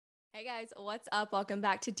Hey guys, what's up? Welcome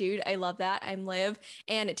back to Dude, I Love That. I'm Liv,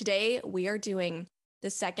 and today we are doing the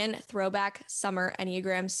second throwback summer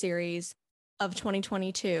Enneagram series of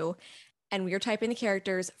 2022, and we are typing the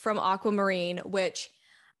characters from Aquamarine, which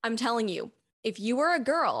I'm telling you, if you were a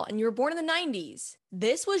girl and you were born in the 90s,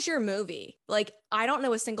 this was your movie. Like, I don't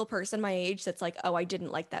know a single person my age that's like, oh, I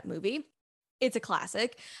didn't like that movie. It's a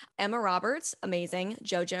classic. Emma Roberts, amazing.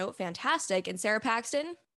 JoJo, fantastic. And Sarah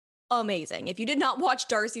Paxton, amazing. If you did not watch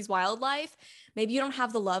Darcy's Wildlife, maybe you don't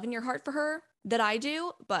have the love in your heart for her that I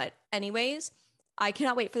do. But, anyways, I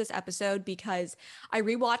cannot wait for this episode because I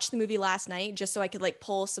rewatched the movie last night just so I could like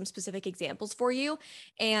pull some specific examples for you.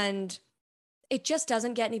 And it just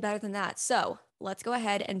doesn't get any better than that. So let's go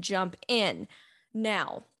ahead and jump in.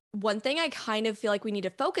 Now, one thing I kind of feel like we need to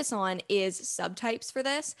focus on is subtypes for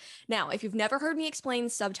this. Now, if you've never heard me explain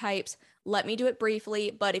subtypes, let me do it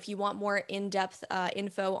briefly. But if you want more in-depth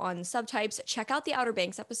info on subtypes, check out the Outer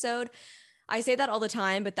Banks episode. I say that all the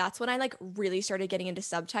time, but that's when I like really started getting into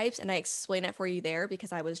subtypes and I explain it for you there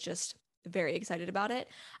because I was just very excited about it.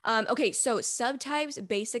 Okay, so subtypes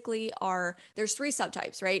basically are there's three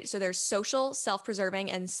subtypes, right? So there's social,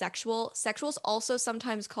 self-preserving, and sexual. Sexual is also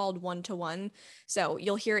sometimes called one-to-one. So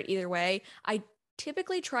you'll hear it either way. I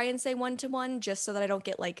typically try and say one-to-one just so that I don't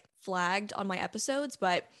get like flagged on my episodes,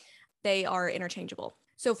 but they are interchangeable.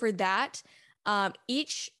 So for that,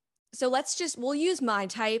 each so we'll use my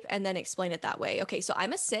type and then explain it that way. Okay, so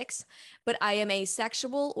I'm a 6, but I am a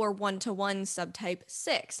sexual or one-to-one subtype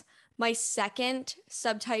 6. My second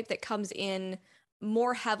subtype that comes in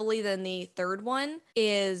more heavily than the third one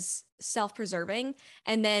is self-preserving.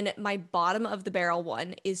 And then my bottom of the barrel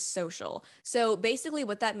one is social. So basically,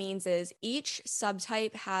 what that means is each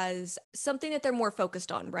subtype has something that they're more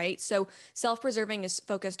focused on, right? So self-preserving is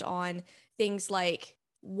focused on things like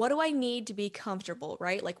what do I need to be comfortable,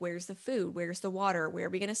 right? Like, where's the food? Where's the water? Where are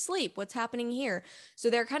we going to sleep? What's happening here?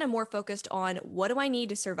 So they're kind of more focused on what do I need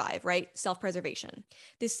to survive, right? Self-preservation.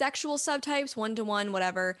 The sexual subtypes, one-to-one,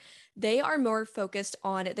 whatever, they are more focused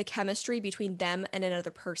on the chemistry between them and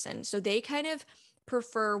another person. So they kind of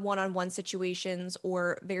prefer one-on-one situations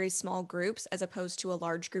or very small groups as opposed to a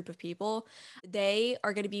large group of people. They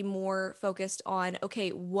are going to be more focused on,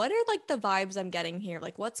 okay, what are like the vibes I'm getting here?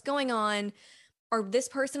 Like, what's going on? Are this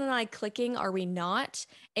person and I clicking? Are we not?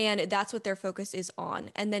 And that's what their focus is on.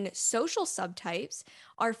 And then social subtypes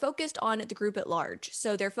are focused on the group at large.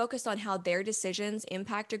 So they're focused on how their decisions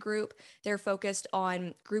impact a group. They're focused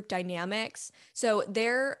on group dynamics. So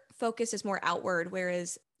their focus is more outward,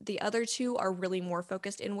 whereas the other two are really more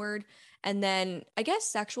focused inward. And then I guess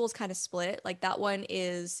sexual is kind of split. Like that one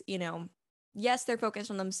is, yes, they're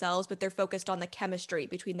focused on themselves, but they're focused on the chemistry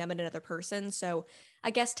between them and another person. So I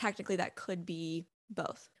guess technically that could be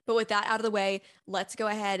both. But with that out of the way, let's go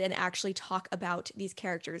ahead and actually talk about these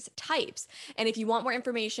characters' types. And if you want more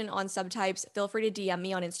information on subtypes, feel free to DM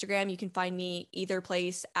me on Instagram. You can find me either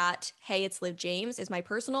place at Hey, it's Liv James is my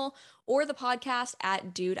personal, or the podcast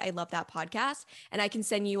at Dude, I Love That Podcast. And I can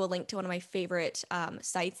send you a link to one of my favorite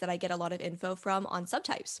sites that I get a lot of info from on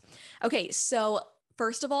subtypes. Okay, so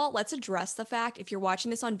first of all, let's address the fact if you're watching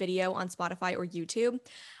this on video on Spotify or YouTube,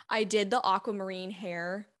 I did the aquamarine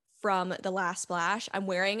hair from the last splash. I'm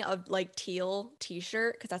wearing a like teal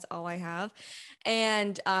t-shirt because that's all I have.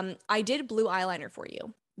 And I did blue eyeliner for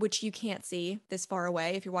you, which you can't see this far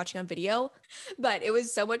away if you're watching on video, but it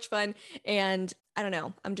was so much fun. And I don't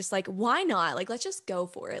know, I'm just like, why not? Like, let's just go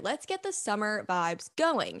for it. Let's get the summer vibes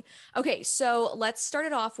going. Okay, so let's start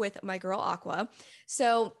it off with my girl Aqua.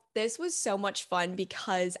 So this was so much fun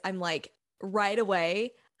because I'm like, right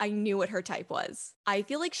away, I knew what her type was. I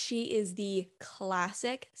feel like she is the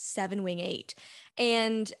classic 7-wing-8.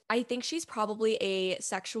 And I think she's probably a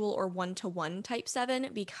sexual or one-to-one type 7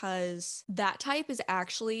 because that type is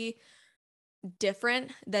actually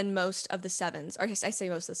different than most of the sevens, or I say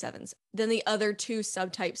most of the sevens, than the other two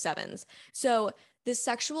subtype sevens. So the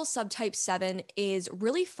sexual subtype 7 is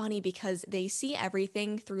really funny because they see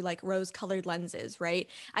everything through like rose-colored lenses, right?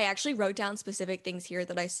 I actually wrote down specific things here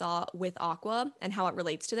that I saw with Aqua and how it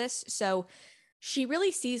relates to this. So she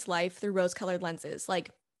really sees life through rose-colored lenses.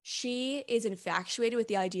 Like she is infatuated with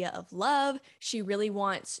the idea of love. She really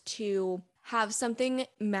wants to have something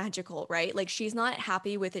magical, right? Like she's not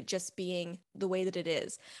happy with it just being the way that it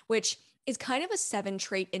is, which is kind of a 7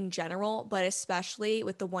 trait in general, but especially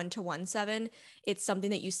with the one-to-one 7, it's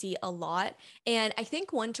something that you see a lot. And I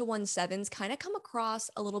think one-to-one 7s kind of come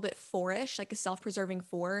across a little bit 4-ish, like a self-preserving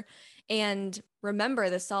 4. And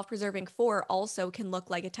remember, the self-preserving 4 also can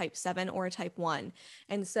look like a type 7 or a type 1.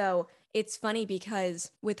 And so it's funny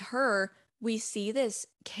because with her, we see this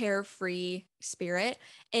carefree spirit,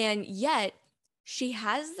 and yet she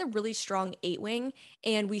has the really strong 8 wing.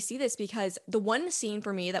 And we see this because the one scene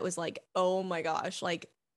for me that was like, oh my gosh, like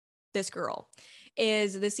this girl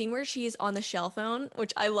is the scene where she's on the shell phone,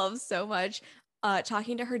 which I love so much,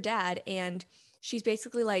 talking to her dad. And she's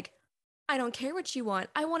basically like, I don't care what you want.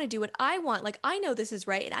 I want to do what I want. Like, I know this is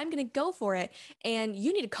right and I'm going to go for it. And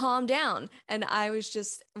you need to calm down. And I was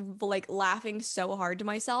just like laughing so hard to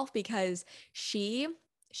myself because she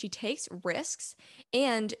she takes risks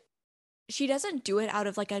and she doesn't do it out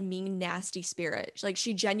of like a mean, nasty spirit. Like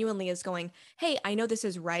she genuinely is going, hey, I know this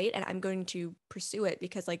is right and I'm going to pursue it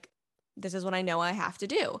because like this is what I know I have to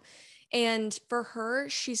do. And for her,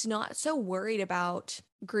 she's not so worried about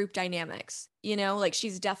group dynamics, like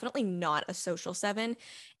she's definitely not a social seven.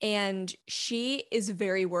 And she is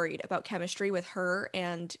very worried about chemistry with her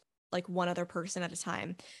and like one other person at a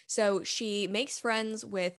time. So she makes friends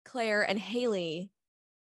with Claire and Haley,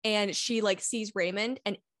 and she like sees Raymond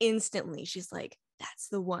and instantly she's like, that's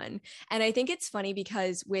the one. And I think it's funny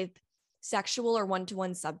because with sexual or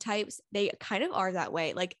one-to-one subtypes, they kind of are that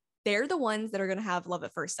way. Like they're the ones that are going to have love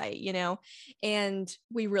at first sight. And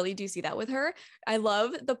we really do see that with her. I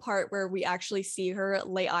love the part where we actually see her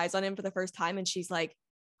lay eyes on him for the first time and she's like,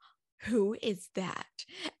 who is that?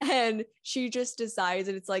 And she just decides,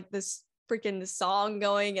 and it's like this freaking song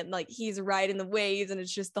going and like he's riding the waves and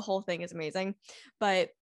it's just the whole thing is amazing. But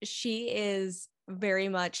she is very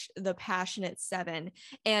much the passionate seven.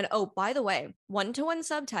 And oh, by the way, one-to-one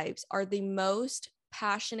subtypes are the most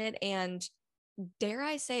passionate and, dare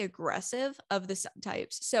I say, aggressive of the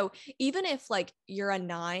subtypes. So even if like you're a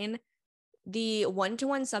 9, the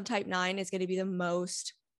one-to-one subtype 9 is going to be the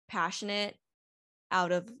most passionate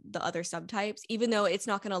out of the other subtypes, even though it's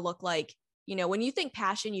not going to look like, when you think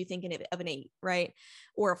passion, you think of an 8, right?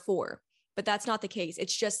 Or a 4, but that's not the case.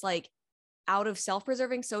 It's just like out of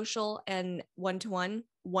self-preserving, social, and one-to-one,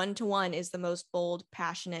 one-to-one is the most bold,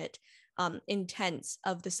 passionate, intense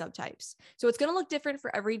of the subtypes. So it's going to look different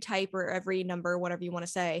for every type or every number, whatever you want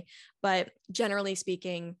to say. But generally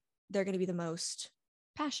speaking, they're going to be the most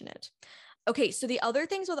passionate. Okay, so the other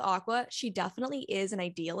things with Aqua, she definitely is an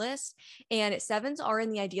idealist, and 7s are in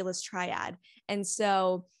the idealist triad. And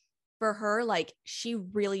so for her, like, she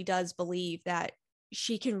really does believe that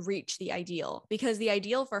she can reach the ideal, because the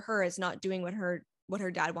ideal for her is not doing what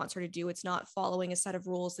her dad wants her to do. It's not following a set of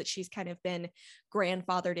rules that she's kind of been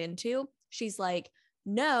grandfathered into. She's like,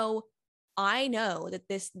 no, I know that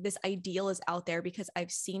this ideal is out there because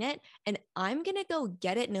I've seen it and I'm going to go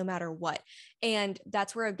get it no matter what. And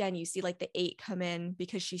that's where, again, you see like the 8 come in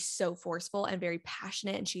because she's so forceful and very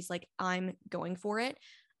passionate. And she's like, I'm going for it.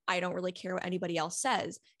 I don't really care what anybody else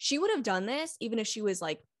says. She would have done this even if she was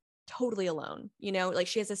like totally alone, like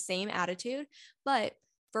she has the same attitude. But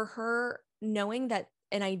for her, knowing that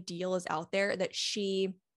an ideal is out there that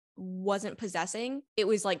she wasn't possessing, it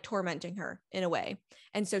was like tormenting her in a way.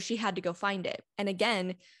 And so she had to go find it. And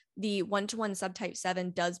again, the one-to-one subtype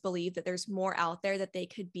 7 does believe that there's more out there that they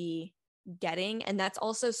could be getting. And that's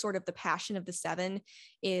also sort of the passion of the 7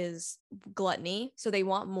 is gluttony. So they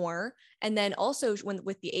want more. And then also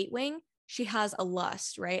with the 8 wing, she has a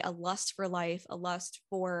lust, right? A lust for life, a lust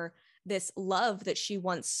for this love that she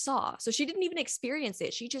once saw. So she didn't even experience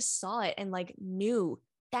it. She just saw it and like knew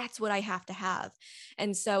that's what I have to have.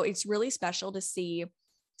 And so it's really special to see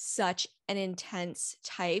such an intense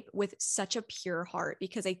type with such a pure heart,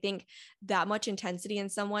 because I think that much intensity in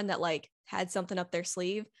someone that like had something up their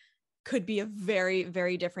sleeve could be a very,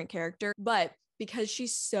 very different character. But because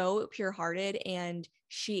she's so pure hearted and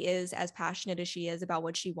she is as passionate as she is about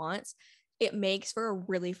what she wants, it makes for a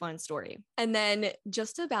really fun story. And then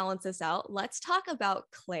just to balance this out, let's talk about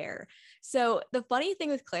Claire. So the funny thing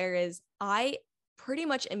with Claire is I pretty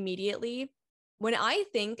much immediately, when I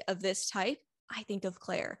think of this type, I think of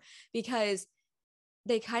Claire, because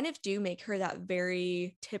they kind of do make her that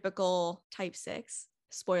very typical type 6.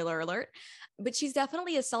 Spoiler alert, but she's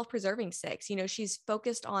definitely a self-preserving 6. She's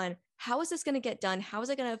focused on how is this going to get done? How is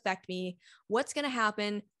it going to affect me? What's going to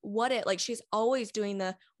happen? What if, like, she's always doing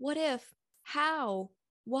the what if, how,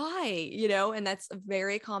 why, and that's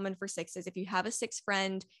very common for 6s. If you have a 6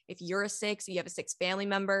 friend, if you're a 6, you have a 6 family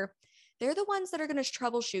member, they're the ones that are going to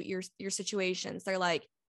troubleshoot your situations. They're like,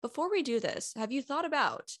 before we do this, have you thought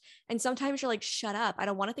about? And sometimes you're like, shut up. I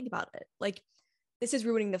don't want to think about it. Like, this is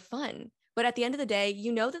ruining the fun. But at the end of the day,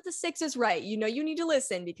 you know that the 6 is right. You need to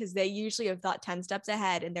listen because they usually have thought 10 steps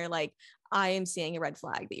ahead and they're like, I am seeing a red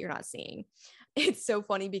flag that you're not seeing. It's so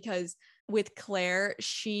funny because with Claire,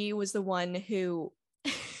 she was the one who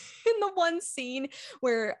in the one scene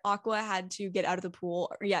where Aqua had to get out of the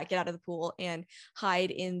pool and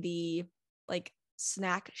hide in the like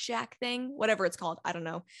snack shack thing, whatever it's called. I don't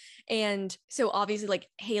know. And so obviously like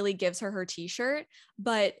Haley gives her t-shirt,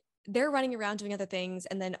 but they're running around doing other things.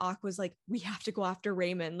 And then Aqua's like, we have to go after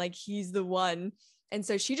Raymond. Like he's the one. And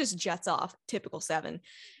so she just jets off, typical Seven.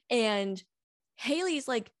 And Haley's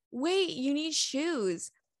like, wait, you need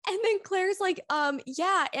shoes. And then Claire's like,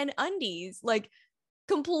 yeah, and undies. Like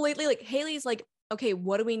completely like Haley's like, okay,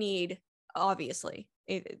 what do we need? Obviously,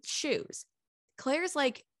 shoes. Claire's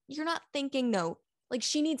like, you're not thinking, no. Like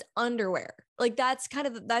she needs underwear. Like that's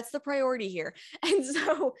the priority here. And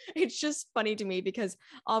so it's just funny to me because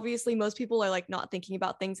obviously most people are like not thinking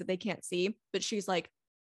about things that they can't see, but she's like,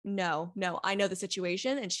 no, I know the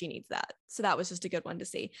situation and she needs that. So that was just a good one to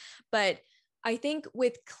see. But I think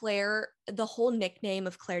with Claire, the whole nickname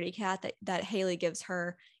of Clarity Cat that Haley gives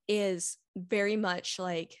her is very much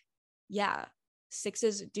like, yeah,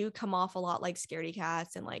 sixes do come off a lot like scaredy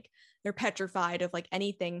cats and like they're petrified of like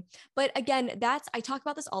anything. But again, I talk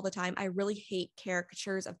about this all the time. I really hate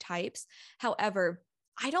caricatures of types. However,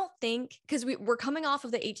 I don't think, because we're coming off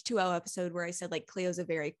of the H2O episode where I said like Cleo's a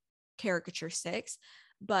very caricature six,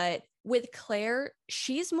 but with Claire,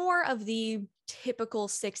 she's more of the typical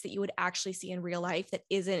six that you would actually see in real life that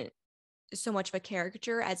isn't so much of a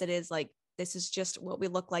caricature as it is like, this is just what we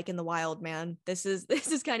look like in the wild, man. This is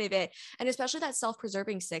kind of it. And especially that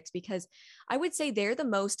self-preserving six, because I would say they're the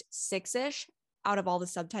most six-ish out of all the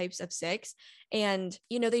subtypes of six. And,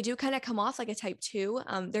 you know, they do kind of come off like a type two.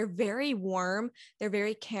 They're very warm. They're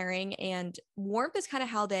very caring, and warmth is kind of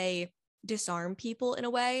how they disarm people in a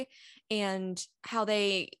way, and how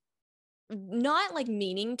they not like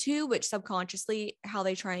meaning to, but subconsciously how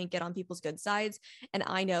they try and get on people's good sides. And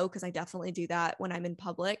I know, because I definitely do that when I'm in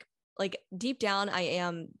public. Like deep down, I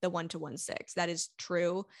am the 1-to-1 six. That is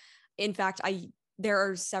true. In fact, there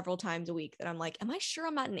are several times a week that I'm like, am I sure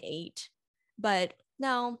I'm not an 8? But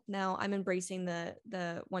no, I'm embracing the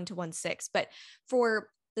 1-to-1 6. But for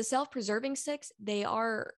the self-preserving six, they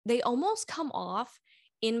almost come off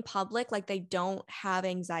in public like they don't have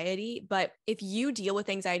anxiety. But if you deal with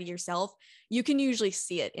anxiety yourself, you can usually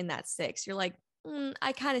see it in that six. You're like,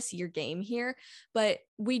 I kind of see your game here. But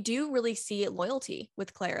we do really see loyalty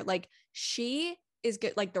with Claire. Like she is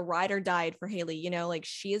good, like the ride or died for Haley, you know, like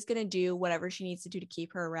she is going to do whatever she needs to do to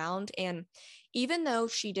keep her around. And even though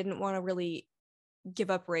she didn't want to really give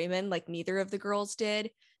up Raymond, like neither of the girls did,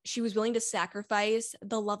 she was willing to sacrifice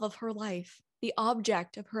the love of her life, the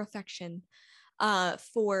object of her affection,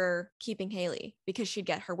 for keeping Haley, because she'd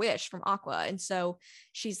get her wish from Aqua. And so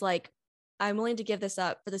she's like, I'm willing to give this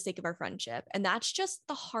up for the sake of our friendship. And that's just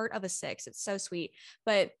the heart of a six. It's so sweet.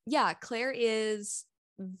 But yeah, Claire is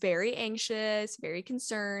very anxious, very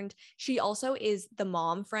concerned. She also is the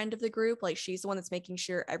mom friend of the group. Like she's the one that's making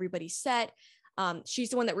sure everybody's set. She's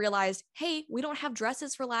the one that realized, hey, we don't have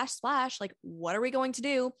dresses for Lash Splash. Like, what are we going to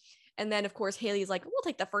do? And then, of course, Haley's like, we'll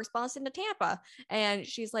take the first bus into Tampa. And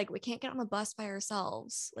she's like, we can't get on the bus by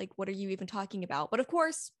ourselves. Like, what are you even talking about? But of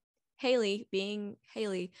course, Haley, being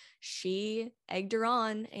Haley, she egged her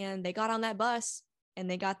on, and they got on that bus and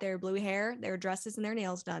they got their blue hair, their dresses, and their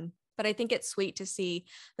nails done. But I think it's sweet to see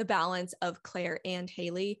the balance of Claire and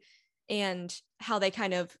Haley and how they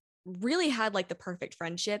kind of really had like the perfect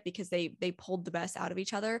friendship, because they pulled the best out of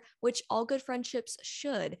each other, which all good friendships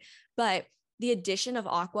should. But the addition of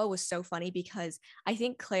Aqua was so funny because I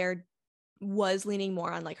think Claire was leaning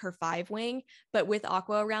more on like her 5 wing, but with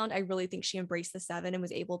Aqua around, I really think she embraced the 7 and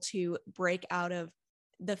was able to break out of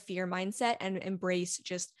the fear mindset and embrace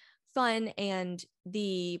just fun and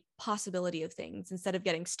the possibility of things instead of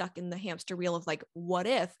getting stuck in the hamster wheel of like what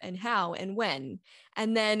if and how and when.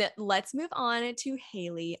 And then let's move on to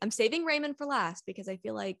Haley. I'm saving Raymond for last because I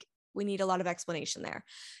feel like we need a lot of explanation there.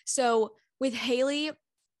 So with Haley,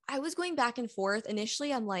 I was going back and forth.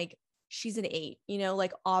 Initially, I'm like, she's an 8, you know,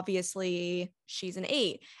 like obviously she's an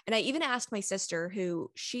 8. And I even asked my sister,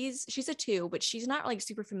 who she's a 2, but she's not like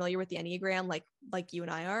super familiar with the Enneagram like you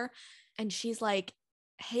and I are. And she's like,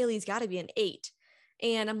 Haley's got to be an 8.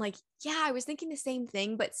 And I'm like, yeah, I was thinking the same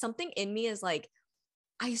thing, but something in me is like,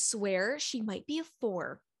 I swear she might be a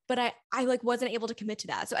 4, but I like wasn't able to commit to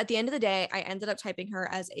that. So at the end of the day, I ended up typing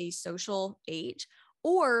her as a social 8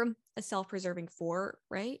 or a self-preserving 4,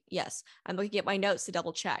 right? Yes. I'm looking at my notes to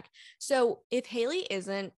double check. So if Haley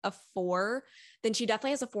isn't a 4, then she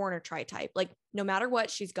definitely has a 4 in her tri-type. Like no matter what,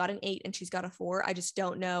 she's got an 8 and she's got a 4. I just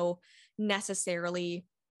don't know necessarily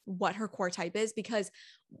what her core type is, because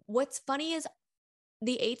what's funny is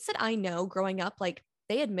the 8s that I know growing up, like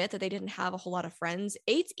they admit that they didn't have a whole lot of friends.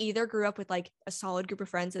 8s either grew up with like a solid group of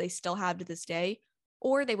friends that they still have to this day,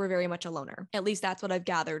 or they were very much a loner. At least that's what I've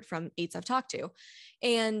gathered from 8s I've talked to.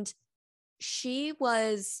 And she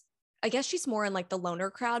was I guess she's more in like the loner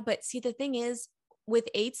crowd. But see, the thing is, with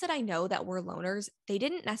eights that I know that were loners, they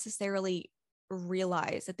didn't necessarily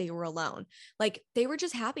realize that they were alone. Like they were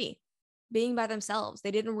just happy being by themselves.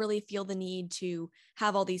 They didn't really feel the need to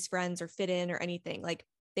have all these friends or fit in or anything. Like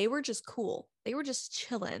they were just cool. They were just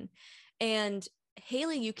chilling. And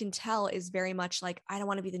Haley, you can tell, is very much like, I don't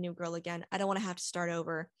want to be the new girl again. I don't want to have to start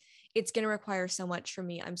over. It's going to require so much from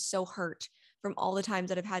me. I'm so hurt from all the times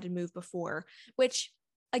that I've had to move before, which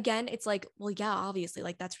again, it's like, well, yeah, obviously,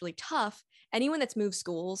 like that's really tough. Anyone that's moved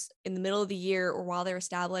schools in the middle of the year or while they're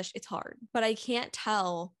established, it's hard. But I can't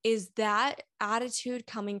tell, is that attitude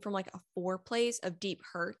coming from like a four place of deep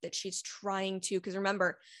hurt that she's trying to, because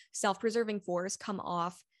remember, self-preserving fours come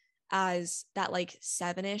off as that like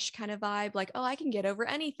seven-ish kind of vibe, like, oh, I can get over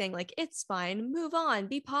anything, like it's fine, move on,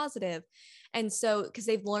 be positive. And so because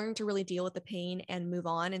they've learned to really deal with the pain and move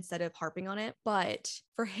on instead of harping on it. But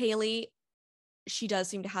for Haley, she does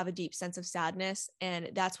seem to have a deep sense of sadness, and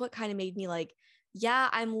that's what kind of made me like, yeah,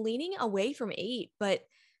 I'm leaning away from eight. But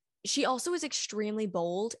she also is extremely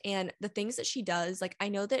bold, and the things that she does, like I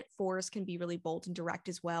know that fours can be really bold and direct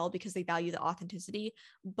as well because they value the authenticity,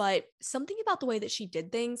 but something about the way that she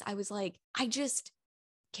did things, I was like, I just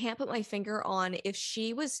can't put my finger on if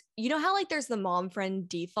she was, you know how like there's the mom friend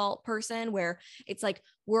default person where it's like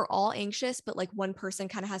we're all anxious, but like one person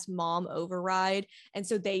kind of has mom override, and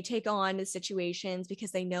so they take on the situations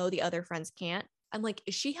because they know the other friends can't. I'm like,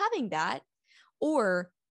 is she having that,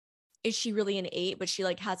 or is she really an eight, but she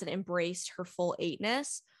like hasn't embraced her full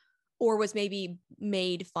eightness, or was maybe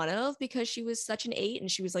made fun of because she was such an eight and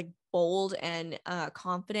she was like bold and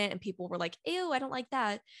confident, and people were like, ew, I don't like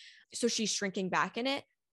that. So she's shrinking back in it.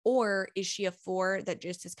 Or is she a four that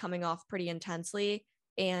just is coming off pretty intensely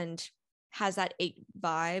and has that eight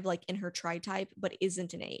vibe like in her tri type, but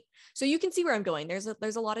isn't an eight? So you can see where I'm going. There's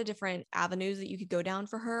a lot of different avenues that you could go down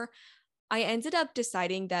for her. I ended up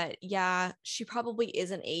deciding that, yeah, she probably is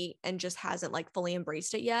an eight and just hasn't like fully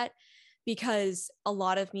embraced it yet, because a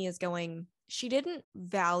lot of me is going, she didn't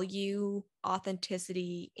value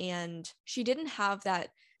authenticity and she didn't have that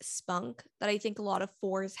spunk that I think a lot of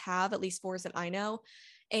fours have, at least fours that I know.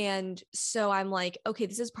 And so I'm like, okay,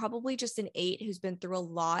 this is probably just an eight who's been through a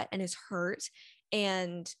lot and is hurt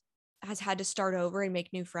and has had to start over and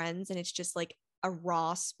make new friends. And it's just like a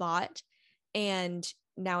raw spot. And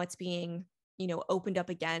now it's being, opened up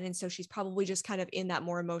again. And so she's probably just kind of in that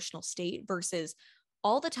more emotional state versus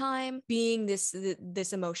all the time being this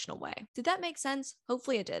emotional way. Did that make sense?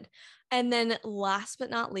 Hopefully it did. And then last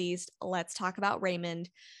but not least, let's talk about Raymond.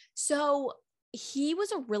 So he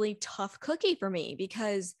was a really tough cookie for me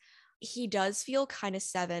because he does feel kind of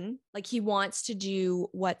seven. Like he wants to do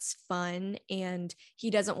what's fun and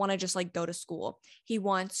he doesn't want to just like go to school. He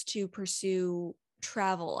wants to pursue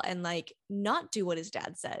travel and like not do what his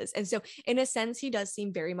dad says. And so in a sense, he does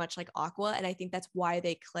seem very much like Aqua. And I think that's why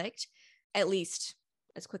they clicked, at least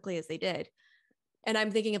as quickly as they did. And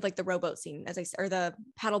I'm thinking of like the rowboat scene or the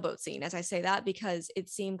paddle boat scene as I say that, because it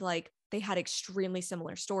seemed like they had extremely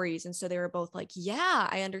similar stories. And so they were both like, yeah,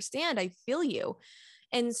 I understand. I feel you.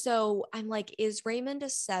 And so I'm like, is Raymond a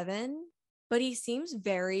seven? But he seems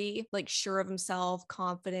very like sure of himself,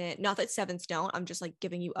 confident. Not that sevens don't. I'm just like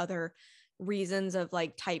giving you other reasons of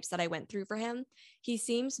like types that I went through for him. He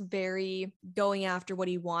seems very going after what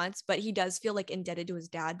he wants, but he does feel like indebted to his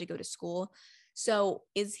dad to go to school. So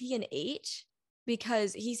is he an eight?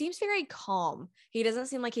 Because he seems very calm. He doesn't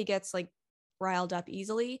seem like he gets like riled up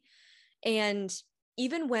easily. And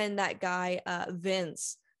even when that guy,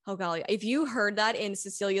 Vince, oh golly, if you heard that in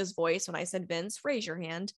Cecilia's voice when I said Vince, raise your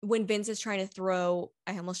hand. When Vince is trying to throw,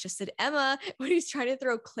 I almost just said Emma, when he's trying to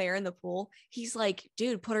throw Claire in the pool, he's like,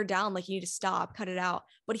 dude, put her down. Like, you need to stop, cut it out.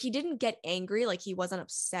 But he didn't get angry. Like, he wasn't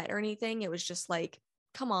upset or anything. It was just like,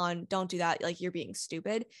 come on, don't do that. Like, you're being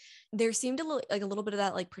stupid. There seemed to look like a little bit of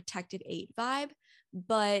that like protected eight vibe,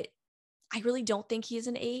 but I really don't think he is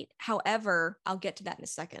an eight. However, I'll get to that in a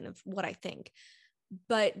second of what I think.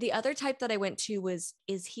 But the other type that I went to was,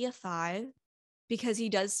 is he a five? Because he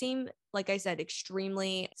does seem, like I said,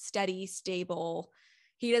 extremely steady, stable.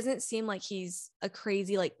 He doesn't seem like he's a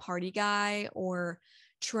crazy like party guy or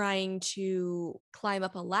trying to climb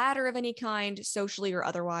up a ladder of any kind, socially or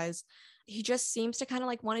otherwise. He just seems to kind of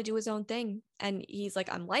like want to do his own thing. And he's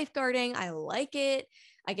like, I'm lifeguarding. I like it.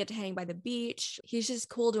 I get to hang by the beach. He's just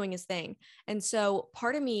cool doing his thing. And so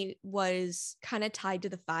part of me was kind of tied to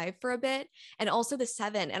the five for a bit and also the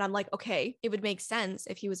seven. And I'm like, okay, it would make sense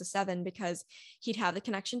if he was a seven because he'd have the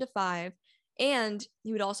connection to five and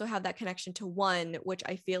he would also have that connection to one, which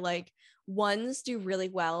I feel like ones do really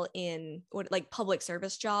well in what like public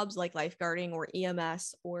service jobs like lifeguarding or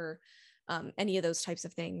EMS or any of those types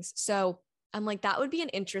of things. So I'm like, that would be an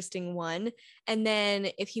interesting one. And then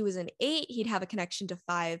if he was an 8, he'd have a connection to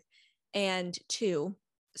 5 and 2.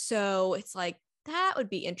 So it's like, that would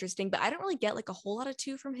be interesting, but I don't really get like a whole lot of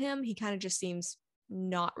 2 from him. He kind of just seems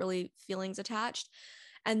not really feelings attached.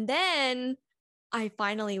 And then I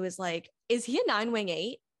finally was like, is he a 9 wing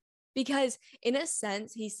 8? Because in a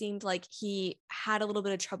sense, he seemed like he had a little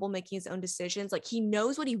bit of trouble making his own decisions. Like he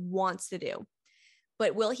knows what he wants to do,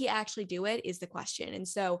 but will he actually do it is the question. And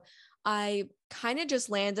so I kind of just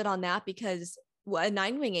landed on that because a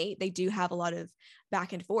 9 wing 8, they do have a lot of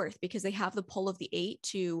back and forth because they have the pull of the 8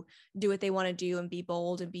 to do what they want to do and be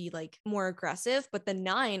bold and be like more aggressive. But the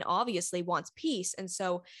 9 obviously wants peace. And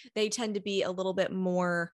so they tend to be a little bit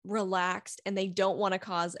more relaxed and they don't want to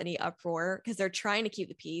cause any uproar because they're trying to keep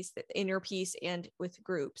the peace, the inner peace, and with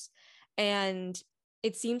groups. And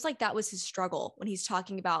it seems like that was his struggle when he's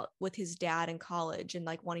talking about with his dad in college and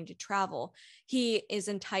like wanting to travel. He is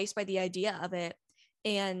enticed by the idea of it,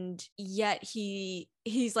 and yet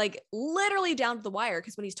he's like literally down to the wire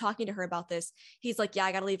because when he's talking to her about this, he's like, yeah,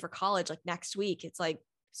 I gotta leave for college like next week. It's like,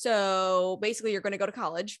 so basically you're going to go to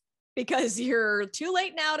college because you're too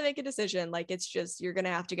late now to make a decision. Like it's just, you're going to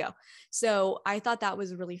have to go. So I thought that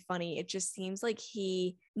was really funny. It just seems like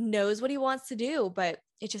he knows what he wants to do, but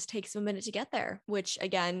it just takes him a minute to get there, which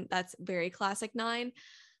again, that's very classic 9.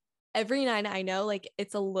 Every 9 I know, like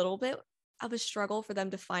it's a little bit of a struggle for them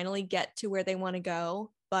to finally get to where they want to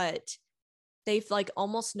go, but they've like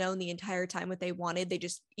almost known the entire time what they wanted. They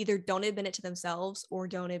just either don't admit it to themselves or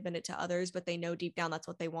don't admit it to others, but they know deep down that's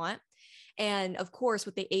what they want. And of course,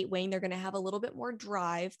 with the 8 wing, they're going to have a little bit more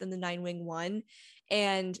drive than the 9 wing one.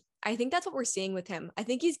 And I think that's what we're seeing with him. I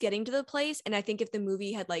think he's getting to the place. And I think if the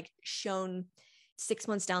movie had like shown 6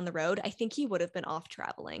 months down the road, I think he would have been off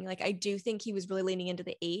traveling. Like I do think he was really leaning into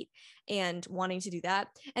the 8 and wanting to do that.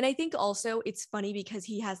 And I think also it's funny because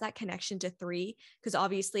he has that connection to 3, because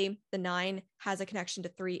obviously the 9 has a connection to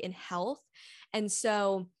 3 in health. And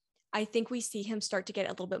so I think we see him start to get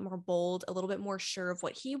a little bit more bold, a little bit more sure of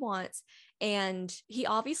what he wants. And he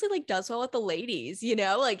obviously like does well with the ladies, you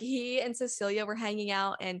know, like he and Cecilia were hanging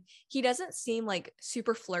out and he doesn't seem like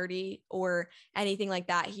super flirty or anything like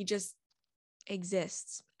that. He just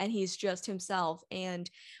exists and he's just himself, and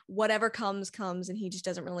whatever comes and he just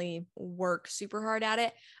doesn't really work super hard at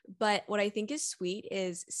it. But what I think is sweet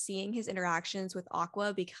is seeing his interactions with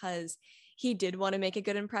Aqua, because he did want to make a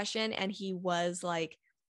good impression and he was like,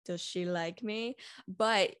 does she like me?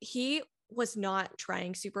 But he was not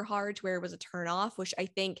trying super hard to where it was a turn off, which I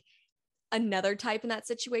think another type in that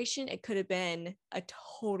situation, it could have been a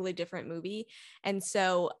totally different movie. And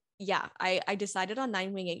so yeah, I decided on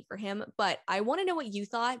 9 wing 8 for him, but I want to know what you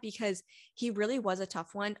thought because he really was a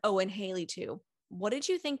tough one. Oh, and Haley too. What did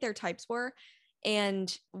you think their types were?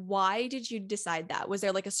 And why did you decide that? Was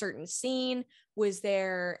there like a certain scene? Was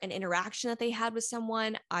there an interaction that they had with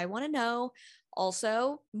someone? I want to know.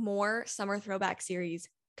 Also, more summer throwback series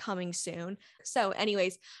coming soon. So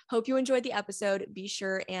anyways, hope you enjoyed the episode. Be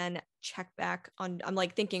sure and check back on, I'm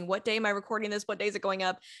like thinking, what day am I recording this? What day is it going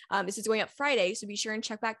up? This is going up Friday. So be sure and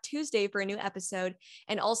check back Tuesday for a new episode.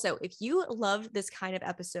 And also, if you loved this kind of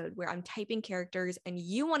episode where I'm typing characters and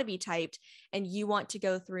you want to be typed and you want to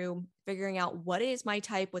go through figuring out what is my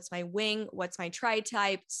type, what's my wing, what's my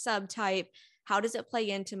tri-type, subtype, how does it play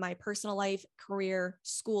into my personal life, career,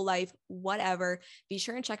 school life, whatever, be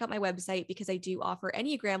sure and check out my website because I do offer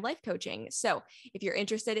Enneagram life coaching. So if you're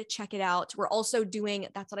interested, check it out. We're also doing,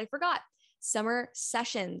 that's what I forgot, summer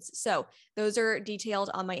sessions. So those are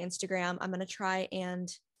detailed on my Instagram. I'm going to try and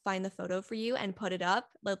find the photo for you and put it up,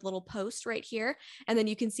 the little post right here, and then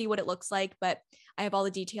you can see what it looks like. But I have all the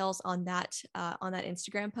details on that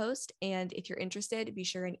Instagram post. And if you're interested, be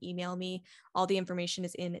sure and email me. All the information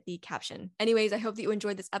is in the caption. Anyways, I hope that you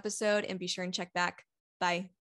enjoyed this episode and be sure and check back. Bye.